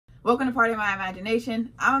Welcome to Part of My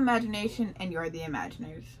Imagination. I'm Imagination and you're the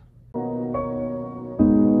Imaginers.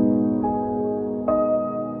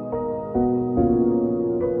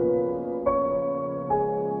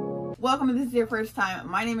 Welcome if this is your first time.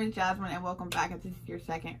 My name is Jasmine and welcome back if this is your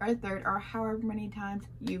second or third or however many times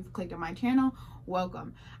you've clicked on my channel.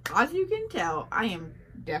 Welcome. As you can tell, I am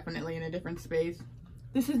definitely in a different space.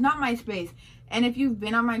 This is not my space. And if you've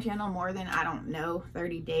been on my channel more than, I don't know,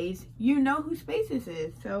 30 days, you know whose space this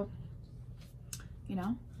is. So, you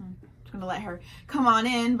know, I'm just gonna let her come on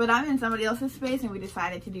in. But I'm in somebody else's space and we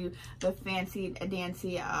decided to do the fancy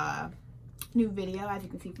dancy new video, as you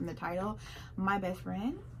can see from the title. My best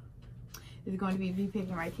friend is going to be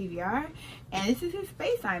picking my TBR, and this is his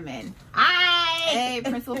space I'm in. Hi! Hey,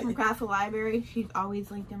 Principal from Castle Library. She's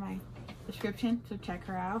always linked in my description, so check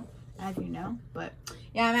her out, as you know. But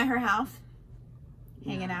yeah, I'm at her house,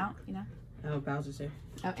 hanging out, you know. Oh, Bowser's here.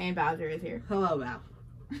 Oh, and Bowser is here. Hello, Bow.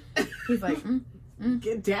 He's like,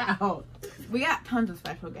 Get down. We got tons of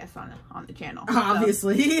special guests on the channel.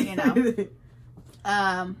 Obviously. So, you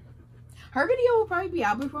know. Her video will probably be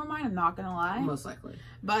out before mine, I'm not gonna lie. Most likely.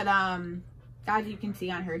 But as you can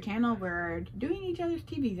see on her channel, we're doing each other's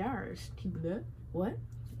TBRs. What?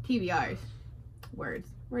 TBRs. Words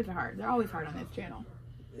are hard. They're always hard on this channel.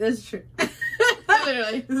 That's true.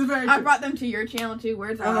 Literally. This is very true. I brought them to your channel too.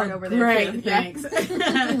 Words are hard over there great, too. thanks.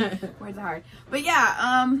 Yeah. Words are hard. But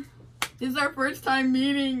yeah, this is our first time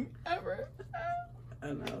meeting ever. I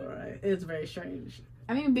know, right? It's very strange.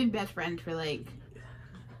 I mean, we've been best friends for like,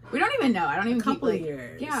 we don't even know. I don't even a couple keep, of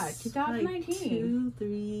years. Yeah, 2019.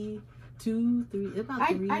 Like 2, 3, about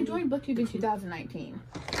 3. I joined BookTube in 2019.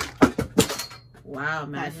 Wow,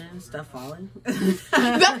 imagine stuff falling.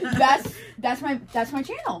 that's my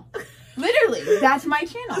channel. Literally, that's my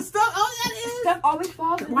channel. Stuff, that is. Stuff always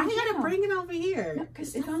falls. Why you gotta bring it over here?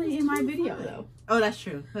 Because it's only in my video though. Oh, that's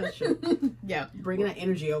true. That's true. Yeah, bringing that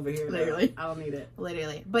energy over here. Literally, I don't need it.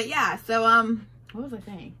 Literally, but yeah. So what was I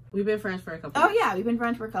saying? We've been friends for a couple. Oh yeah, we've been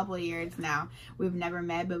friends for a couple of years now. We've never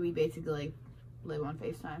met, but we basically live on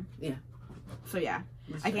FaceTime. Yeah. So yeah,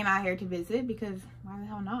 I came out here to visit because why the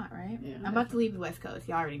hell not, right? Yeah, I'm about to leave the West Coast.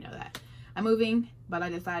 You already know that. I'm moving, but I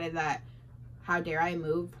decided that how dare I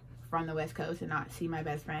move from the West Coast and not see my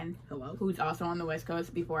best friend, who's also on the West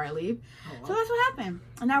Coast, before I leave. Hello. So that's what happened.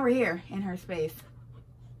 And now we're here in her space.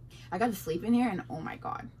 I got to sleep in here, and oh my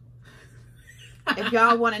god. If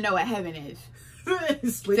y'all want to know what heaven is,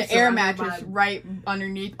 the air mattress right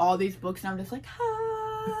underneath all these books, and I'm just like,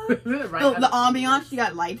 right the ambiance, you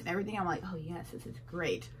got lights and everything. I'm like, oh yes, this is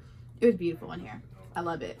great. It was beautiful in here. I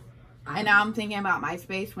love it. And now I'm thinking about my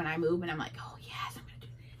space when I move, and I'm like, oh yes, I'm gonna do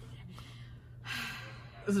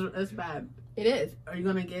this. It's bad. It is. Are you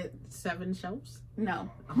gonna get 7 shelves? No.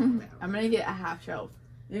 Oh, man. I'm gonna get a half shelf.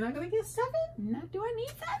 You're not gonna get 7? No, do I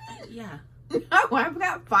need 7? Yeah. No, I've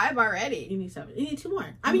got 5 already. You need 7. You need 2 more.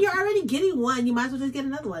 I mean, you're already getting 1. You might as well just get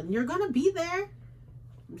another one. You're gonna be there.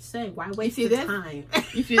 I'm saying, why waste the time?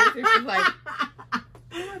 You see this? It's just like, oh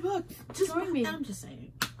my books. Just join me. I'm just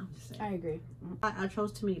saying. I agree. I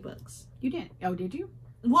chose too many books. You didn't. Oh, did you?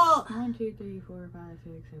 Well, 1, 2, 3, 4, 5,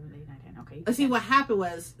 6, 7, 8, 9, 10. Okay. Let's see, what happened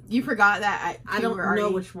was you forgot that I don't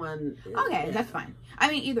know which one. Okay, that's fine. I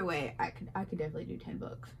mean, either way, I could definitely do 10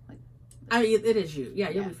 books. Like, I mean, it is you. Yeah,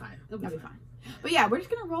 you'll be fine. You'll be fine. But yeah, we're just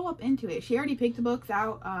gonna roll up into it. She already picked the books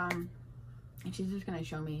out, and she's just gonna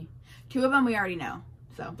show me 2 of them. We already know.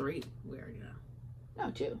 So 3 we already know.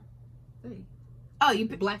 No, 2. 3. Oh, you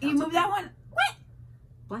moved that one. What?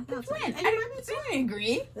 Blackout. I didn't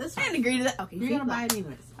agree. I didn't agree to that. Okay, you're gonna buy it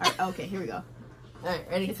anyways. All right, okay, here we go. All right,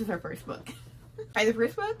 ready? This is her first book. All right, the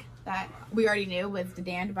first book that we already knew was The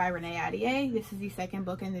Damned by Renée Ahdieh. This is the second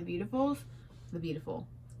book in The Beautifuls. The Beautiful.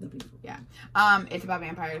 Yeah. It's about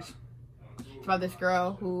vampires. It's about this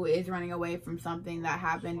girl who is running away from something that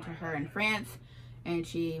happened to her in France, and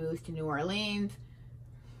she moves to New Orleans.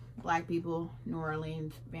 Black people, New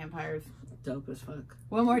Orleans, vampires. Dope as fuck.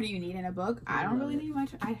 What more do you need in a book? I don't really need much.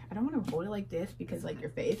 I don't want to hold it like this because like your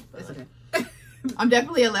face. But, it's okay. I'm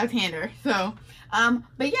definitely a left-hander. So,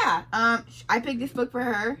 but yeah, I picked this book for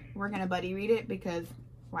her. We're gonna buddy read it because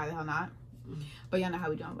why the hell not? But y'all know how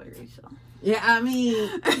we do on buddy read, so. Yeah, I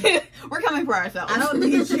mean, we're coming for ourselves. I don't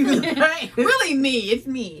need you. Right? Really, me. It's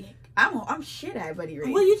me. I'm shit at buddy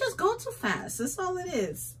read. Well, you just go too fast. That's all it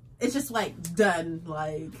is. It's just like done.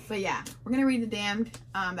 Like. So yeah, we're gonna read The Damned.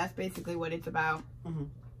 That's basically what it's about.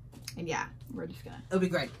 And yeah, we're just gonna. It'll be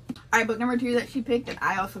great. All right, book number 2 that she picked that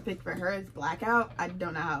I also picked for her is Blackout. I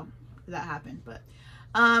don't know how that happened, but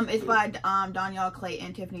it's by Danielle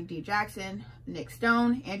Clayton, Tiffany D. Jackson, Nick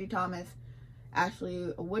Stone, Andrew Thomas,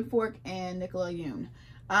 Ashley Woodfolk, and Nicola Yoon.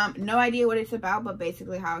 No idea what it's about, but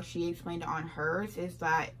basically how she explained it on hers is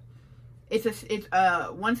that it's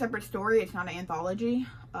one separate story. It's not an anthology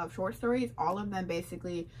of short stories. All of them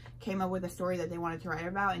basically came up with a story that they wanted to write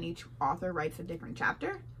about, and each author writes a different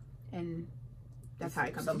chapter, and that's how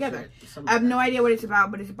it comes together. I have no idea what it's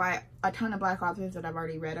about, but it's by a ton of Black authors that I've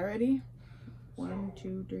already read already. 1,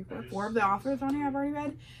 2, 3, 4. 4 of the authors on here I've already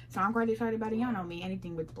read, so I'm quite excited about it. Y'all know me,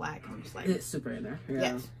 anything with Black, I'm just like, it's super in there. Yeah.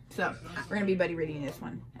 Yes, so we're gonna be buddy reading this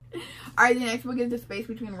one. All right, the next book is The Space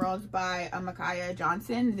Between Worlds by Micaiah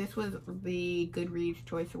Johnson. This was the Goodreads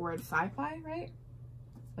Choice Award sci-fi, right?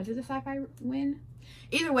 Was it the sci-fi win?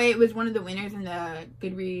 Either way, it was one of the winners in the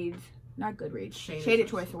Goodreads, not Goodreads, Shaded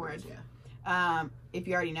Choice Awards. Yeah. If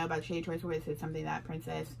you already know about the Shaded Choice Awards, it's something that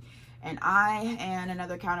Princess and I and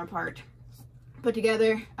another counterpart put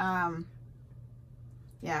together.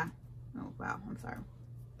 Yeah. Oh wow, I'm sorry.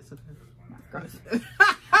 It's okay. Gross.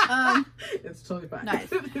 It's totally fine. Nice.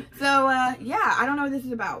 So yeah, I don't know what this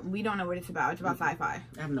is about. We don't know what it's about. It's about sci-fi.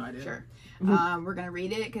 I have no idea. Sure. We're gonna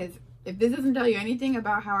read it because if this doesn't tell you anything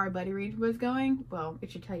about how our buddy read was going, well, it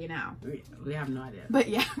should tell you now. We have no idea. But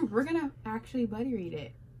yeah, we're gonna actually buddy read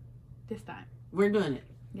it this time. We're doing it.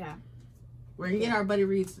 Yeah. We're gonna get our buddy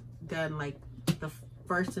reads done like the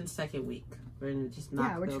first and second week. We're gonna just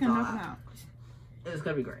knock we're just gonna knock them out. It's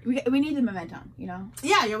gonna be great. We need the momentum, you know?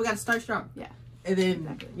 Yeah, we gotta start strong. Yeah. And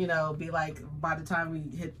then, you know, be like, by the time we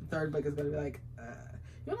hit the third book, it's gonna be like,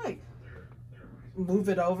 you're like, move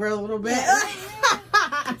it over a little bit.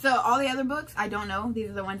 So all the other books, I don't know. These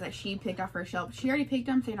are the ones that she picked off her shelf. She already picked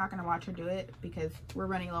them, so you're not gonna watch her do it because we're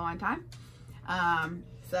running low on time.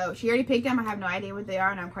 So she already picked them. I have no idea what they are,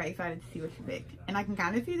 and I'm quite excited to see what she picked. And I can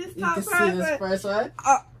kind of see this top part. You can see this first one?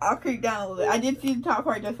 I'll creep down a little bit. I did see the top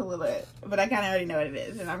part just a little bit, but I kind of already know what it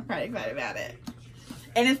is, and I'm quite excited about it.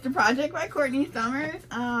 And it's The Project by Courtney Summers.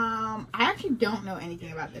 I actually don't know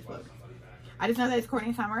anything about this book. I just know that it's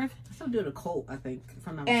Courtney Summers. I still doing a cult, I think, if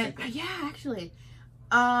I'm not mistaken. Yeah, actually.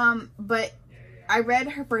 But I read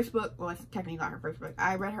her first book. Well, it's technically not her first book.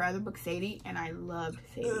 I read her other book, Sadie, and I loved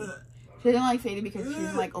Sadie. She didn't like Sadie because she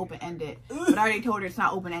was like open-ended. But I already told her it's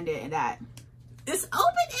not open-ended in that. It's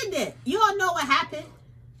open-ended. You all know what happened.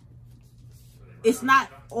 It's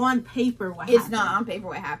not on paper what happened. It's not on paper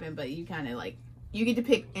what happened, but you kind of like, you get to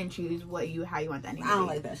pick and choose how you want the ending to be. I don't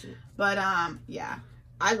like that shit. But yeah.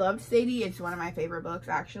 I loved Sadie. It's one of my favorite books,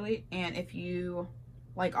 actually. And if you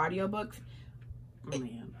like audiobooks,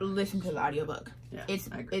 listen to the audiobook. Yeah,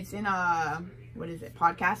 it's in a, what is it,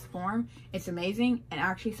 podcast form. It's amazing. And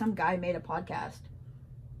actually some guy made a podcast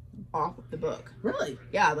off of the book. Really?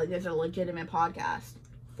 Yeah, like there's a legitimate podcast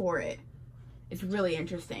for it. It's really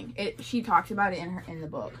interesting. She talks about it in the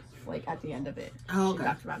book, like at the end of it. Oh, okay. She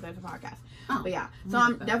talks about there's a podcast. Oh, but yeah, so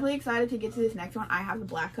I'm definitely excited to get to this next one. I have the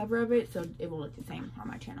black cover of it, so it will look the same on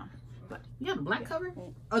my channel. But you have the black cover?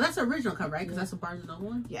 Oh, that's the original cover, right? Because that's the Barnes & Noble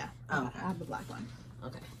one? Yeah. Oh, okay. I have the black one.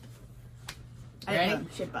 Okay. I didn't know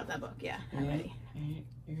shit about that book. Yeah, I'm ready. You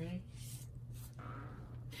ready?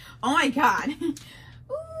 Oh my god.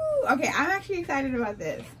 Ooh, okay, I'm actually excited about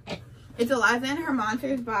this. It's Eliza and Her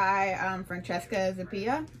Monsters by Francesca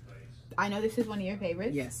Zappia. I know this is one of your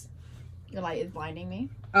favorites. Yes. Your light is blinding me.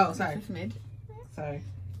 Oh, sorry. Just a smidge. Sorry.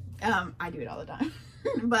 I do it all the time.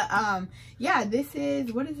 But yeah, this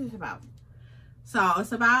is, what is this about? So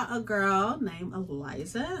it's about a girl named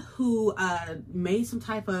Eliza who made some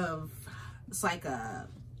type of, it's like a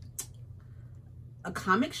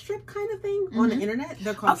comic strip kind of thing on the internet.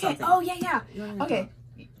 They're called something. Oh yeah. Okay.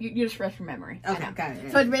 You just fresh from memory. Okay, got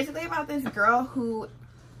it. So it's basically about this girl who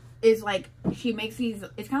is like, she makes these,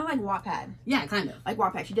 it's kind of like Wattpad. Yeah, kind of. Like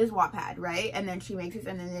Wattpad. She does Wattpad, right? And then she makes this,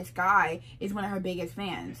 and then this guy is one of her biggest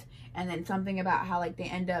fans. And then something about how like they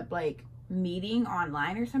end up like meeting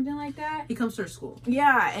online or something like that. He comes to her school.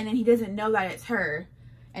 Yeah, and then he doesn't know that it's her.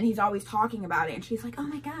 And he's always talking about it. And she's like, oh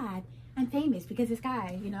my god, I'm famous because this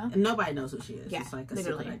guy, you know? And nobody knows who she is. Yeah, it's like a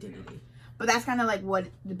literally. secret identity. But that's kind of like what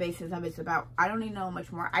the basis of it's about. I don't even know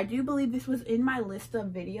much more. I do believe this was in my list of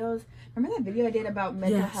videos. Remember that video I did about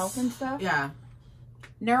mental health and stuff? Yeah.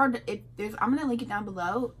 I'm gonna link it down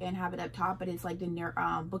below and have it up top. But it's like the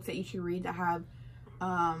books that you should read that have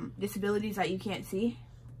disabilities that you can't see.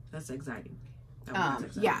 That's exciting.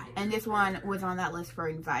 Yeah, and this one was on that list for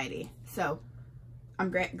anxiety. So I'm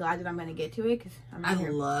glad that I'm gonna get to it because I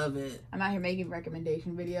love it. I'm out here making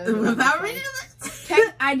recommendation videos. Without reading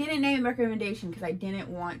it. I didn't name recommendation because I didn't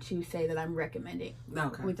want to say that I'm recommending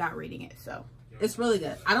without reading it. So it's really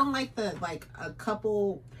good. I don't like the a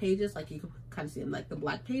couple pages like you can kind of see in like the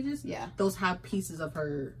black pages. Yeah, those have pieces of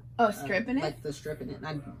her. Oh, strip in it. Like the strip in it. And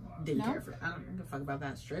I didn't care for it. I don't give a fuck about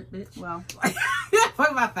that strip, bitch. Well,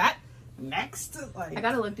 fuck about that. next? Like, I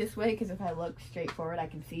gotta look this way because if I look straight forward, I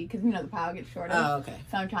can see. Because, you know, the pile gets shorter. oh, okay.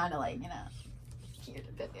 So I'm trying to, like, you know. Here's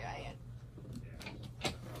a bit there I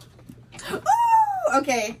am. Ooh!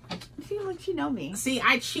 Okay. See, look, she know me. See,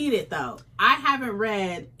 I cheated, though. I haven't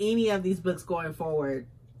read any of these books going forward.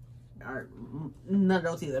 Or none of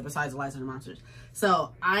those either, besides Eliza and the Monsters.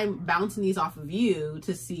 So I'm bouncing these off of you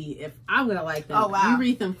to see if I'm gonna like them. Oh wow! You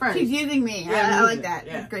read them first. She's using me. Yeah, I like that.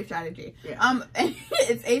 Yeah. That's great strategy. Yeah.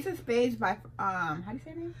 It's Ace of Spades by how do you say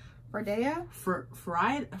her name? Friday.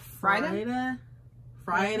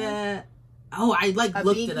 Friday. Oh, I like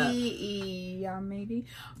looked it up. Abiké-Iyimídé.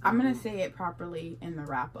 I'm gonna say it properly in the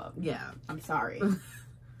wrap up. Yeah. I'm sorry,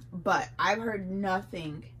 but I've heard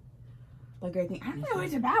nothing but great things. I don't know what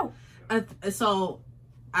it's about. So,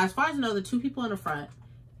 as far as I know, the two people in the front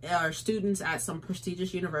are students at some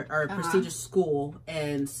prestigious university or prestigious school,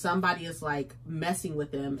 and somebody is like messing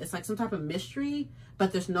with them. It's like some type of mystery,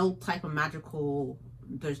 but there's no type of magical.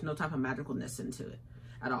 There's no type of magicalness into it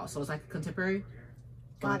at all. So it's like a contemporary,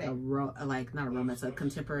 Got like it. like not a romance, a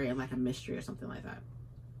contemporary and like a mystery or something like that.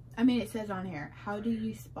 I mean, it says on here, how do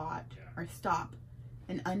you spot or stop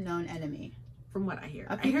an unknown enemy? From what I hear,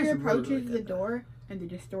 A figure approaches the door, and the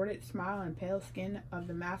distorted smile and pale skin of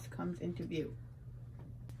the mask comes into view.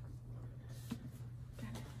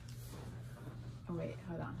 Oh wait,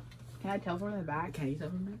 hold on. Can I tell from the back? Can you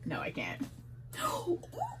tell me? No, I can't.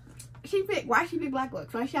 Why she pick black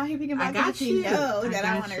books? Why she out here picking black books? books? She know that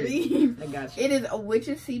I want to read. I got you. It is A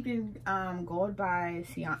Witch's Seeped in Gold by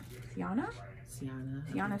Ciannon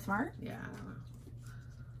Smart. Yeah, I don't know.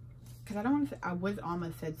 Because I don't want to say, I was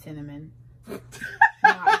almost said cinnamon.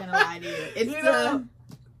 Not gonna lie to you. It's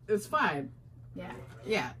it's fine. Yeah.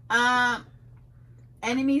 Yeah.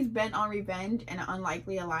 Enemies bent on revenge and an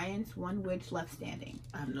unlikely alliance, one witch left standing.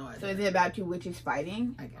 I have no idea. So is it about two witches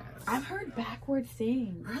fighting? I guess. I've heard backwards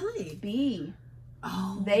things. Really? B.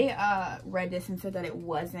 Oh. They read this and said that it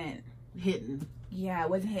wasn't hitting. Yeah, it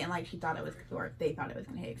wasn't hitting like she thought it was, or they thought it was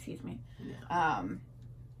gonna hit, excuse me. Yeah.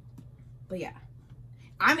 But yeah.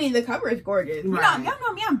 I mean, the cover is gorgeous. Right. Y'all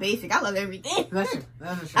know me, I'm basic. I love everything. That's true.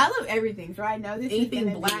 That's true. I love everything, so I know this anything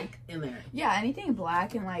is black in there. Yeah, anything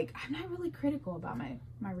black, and like, I'm not really critical about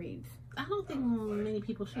my reads. I don't think many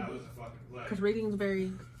people should be. Because reading is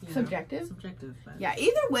very subjective. Subjective. But. Yeah,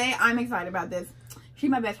 either way, I'm excited about this.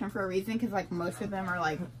 She's my best friend for a reason, because like most of them are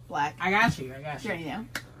like black. I got you. She already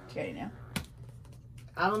know.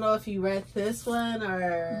 I don't know if you read this one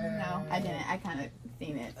or... No, I didn't. I kind of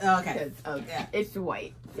seen it. Okay. Yeah. It's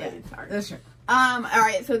white. So it's hard. That's true.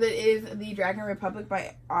 Alright, so that is The Dragon Republic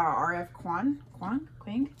by R.F. Kuang?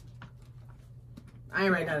 I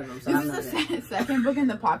ain't read none of them, so this is the second book in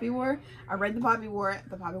the Poppy War. I read the Poppy War.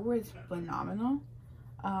 The Poppy War is phenomenal.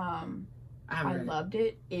 I loved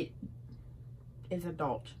it. It is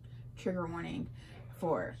adult. Trigger warning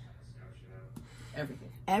for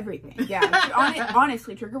everything. Yeah.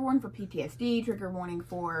 Honestly, trigger warning for PTSD. Trigger warning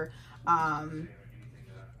for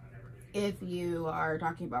if you are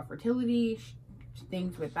talking about fertility,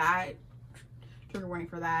 things with that. Trigger warning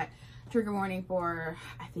for that. Trigger warning for,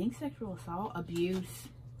 I think, sexual assault, abuse,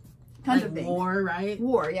 tons of things. War, right?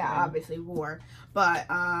 War, yeah, obviously war. But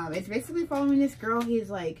it's basically following this girl. He's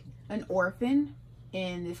like an orphan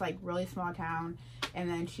in this like really small town, and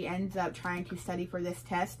then she ends up trying to study for this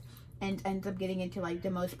test and ends up getting into like the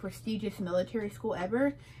most prestigious military school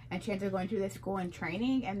ever, and she ends up going to this school and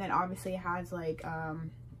training, and then obviously it has like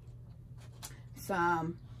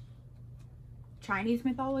some Chinese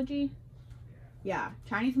mythology. Yeah,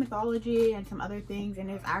 Chinese mythology and some other things, and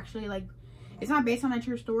it's actually like, it's not based on a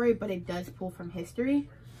true story, but it does pull from history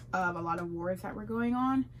of a lot of wars that were going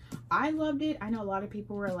on. I loved it. I know a lot of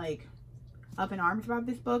people were like up in arms about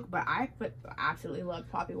this book, but I absolutely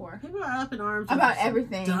loved Poppy War. People are up in arms about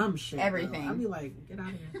everything. Dumb shit. Everything. I'd be like, get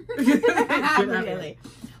out of here. Really.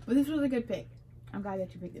 But this was a good pick. I'm glad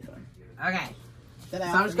that you picked this one. Okay. So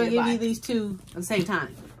I'm just going to give you these two at the same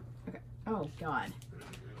time. Okay. Oh, God.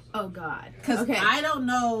 Oh, God. Because I don't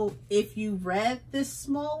know if you read this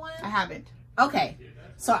small one. I haven't. Okay.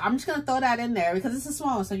 So I'm just going to throw that in there because it's a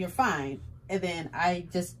small one, so you're fine. And then I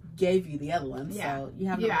just gave you the other one. Yeah. So you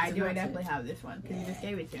have I do. I definitely have this one because you just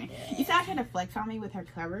gave it to me. You saw I tried to flex on me with her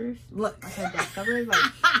covers. Look. Like her desk covers.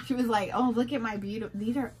 Like, she was like, oh, look at my beautiful.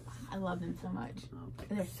 These are, I love them so much.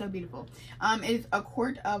 They're so beautiful. It's A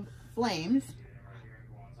Court of Flames.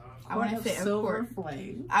 I want to say Silver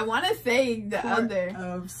Flames. I want to say the other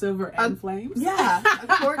of Silver and Flames. Yeah, A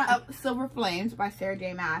Court of Silver Flames by Sarah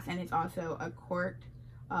J. Maas, and it's also A Court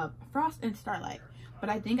of Frost and Starlight. But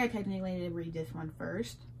I think I technically need to read this one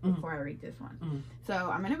first before I read this one. So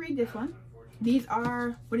I'm gonna read this one. These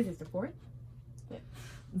are, what is this, the fourth?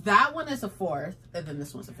 That one is a 4th, and then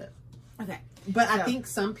this one's a 5th. Okay. But so, I think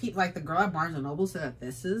some people, like the girl at Barnes & Noble, said that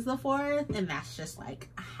this is the 4th, and that's just like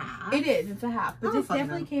a half. It is. It's a half. But this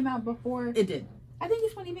definitely came out before. It did. I think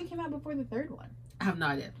this one even came out before the 3rd one. I have no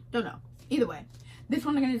idea. Don't know. Either way. This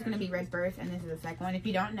one is going to be read first, and this is the second one. If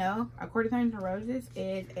you don't know, A Court of Thorns and Roses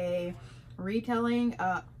is a retelling,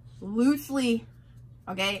 loosely,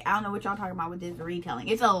 okay? I don't know what y'all talking about with this retelling.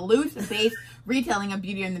 It's a loose-based retelling of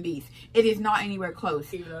Beauty and the Beast. It is not anywhere close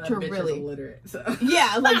to really. Illiterate, so.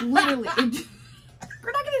 Yeah, like literally.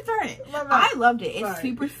 We're not going to start it. I loved it. It's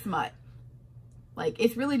super smut. Like,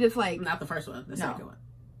 it's really just like. Not the first one, the second one.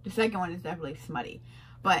 The second one is definitely smutty.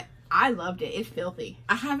 But I loved it. It's filthy.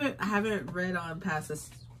 I haven't read on past this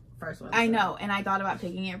first one. I know, and I thought about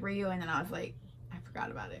picking it for you, and then I was like, I forgot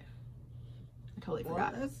about it. I totally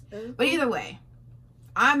forgot. But either way,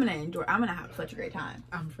 I'm gonna have such a great time.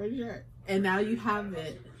 I'm pretty sure. And now you have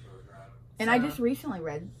it. And I just recently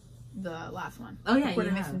read the last one. Oh yeah, Court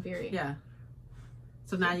of Mist and Fury. Yeah.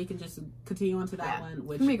 So now you can just continue on to that one,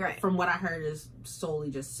 which from what I heard is solely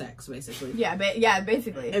just sex, basically. Yeah,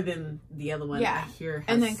 basically. And then the other one, I hear has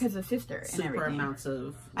and then because of sister and super everything. Amounts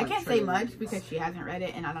of. Like, I can't say much because she hasn't read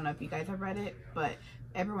it, and I don't know if you guys have read it, but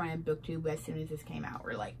everyone in BookTube, as soon as this came out,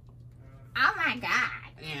 were like, "Oh my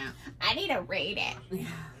god, yeah, I need to read it." Yeah,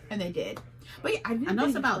 and they did. But yeah, I know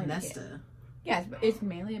it's about Nesta. Yes, but it's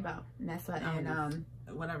mainly about Nesta and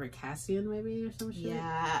whatever, Cassian maybe or some shit.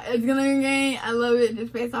 Yeah, it's gonna be great. I love it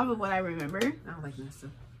just based off of what I remember. I don't like Nesta.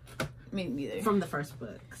 Me neither. From the first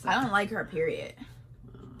book. So. I don't like her, period.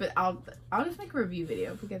 But I'll just make a review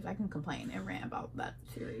video because I can complain and rant about that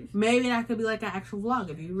series. Maybe that could be like an actual vlog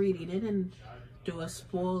if you reading it and do a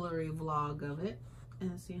spoilery vlog of it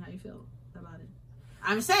and see how you feel about it.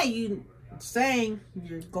 I'm saying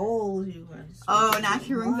your goals. Oh, now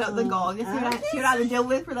she brings up the goal. Just see what I had to deal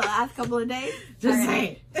with for the last couple of days. Just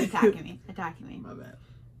say attacking me. My bad.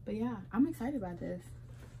 But yeah, I'm excited about this.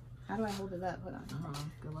 How do I hold it up? Hold on.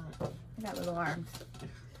 Good luck. I got little arms.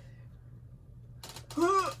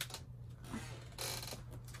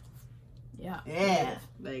 Yeah.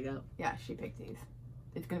 There you go. Yeah, she picked these.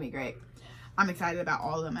 It's gonna be great. I'm excited about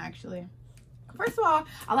all of them, actually. First of all,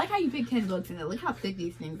 I like how you picked 10 books in it. Look how thick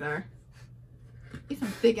these things are. These some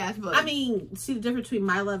thick ass books. I mean, see, the difference between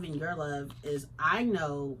my love and your love is I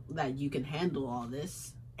know that you can handle all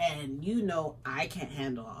this, and you know I can't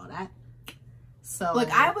handle all that. So look,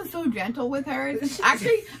 I was so gentle with hers.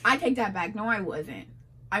 Actually, I take that back. No, I wasn't.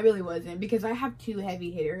 I really wasn't, because I have 2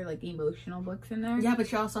 heavy hitter, like, emotional books in there. Yeah, but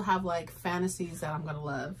you also have like fantasies that I'm gonna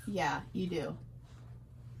love. Yeah, you do.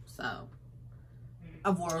 So,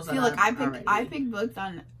 of worlds. See, look, I picked books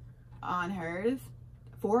on hers.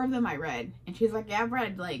 4 of them I read, and she's like, "Yeah, I've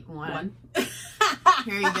read like one."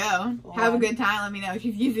 Here you go. Have a good time. Let me know.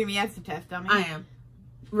 She's using me as a test dummy. I am.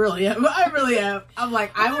 Really am. I really am. I'm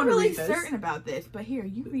like, I want to read this. I'm really certain about this, but here,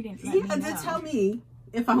 you read it. Yeah, then tell me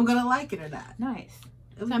if I'm gonna like it or not. Nice.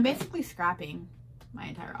 So I'm basically scrapping my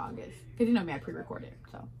entire August because you know me, I pre-record it,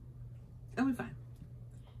 so it'll be fine.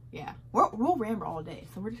 Yeah, we'll ramble all day,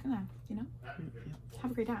 so we're just gonna,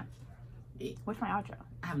 have a great time. Yeah. What's my outro?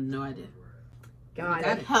 I have no idea. Got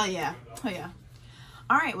it. Hell yeah.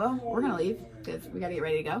 All right, well, we're gonna leave because we gotta get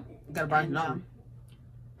ready to go. Gotta burn it on.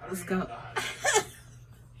 Let's go.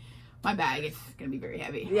 My bag is gonna be very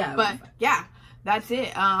heavy. Yeah, but yeah, that's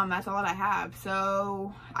it. That's all that I have.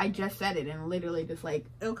 So I just said it and literally just like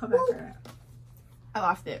it'll come after that. I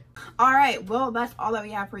lost it. All right, well, that's all that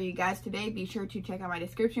we have for you guys today. Be sure to check out my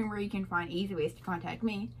description where you can find easy ways to contact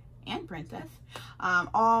me and Princess.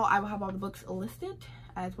 I will have all the books listed,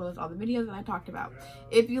 as well as all the videos that I talked about.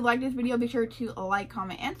 If you like this video, be sure to like,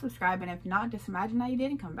 comment, and subscribe. And if not, just imagine that you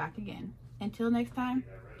did and come back again. Until next time,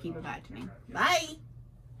 keep it back to me. Bye.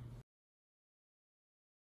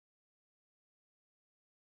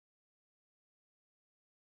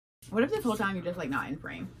 What if this whole time you're just like not in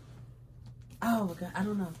frame? Oh god, I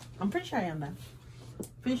don't know. I'm pretty sure I am though.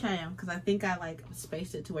 Pretty sure I am, because I think I like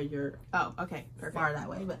spaced it to where you're okay, perfect. Far that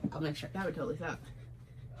way, but I'll make sure. That would totally suck.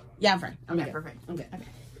 Yeah, I'm fine. Okay, perfect. Okay.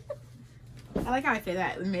 I like how I say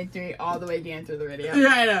that mid-3 all the way down through the video. Yeah,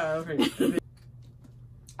 I know. It's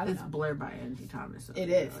know. Blurred by Angie Thomas. So it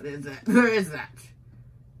is. It is that. There is that.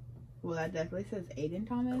 Well, that definitely says Aiden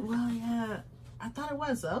Thomas. Well, yeah. I thought it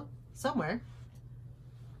was, though. Somewhere.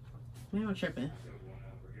 Maybe I'm tripping.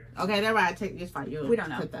 Okay, never mind. It's fine. We don't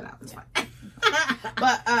know. Put that out. It's fine.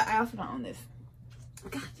 But I also don't own this.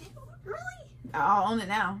 God damn, really? I'll own it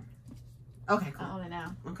now. Okay, cool. I'll own it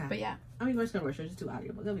now. Okay. But yeah. I mean, we're just going to just do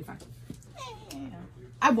audio, but it'll be fine. Yeah.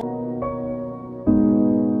 I won't.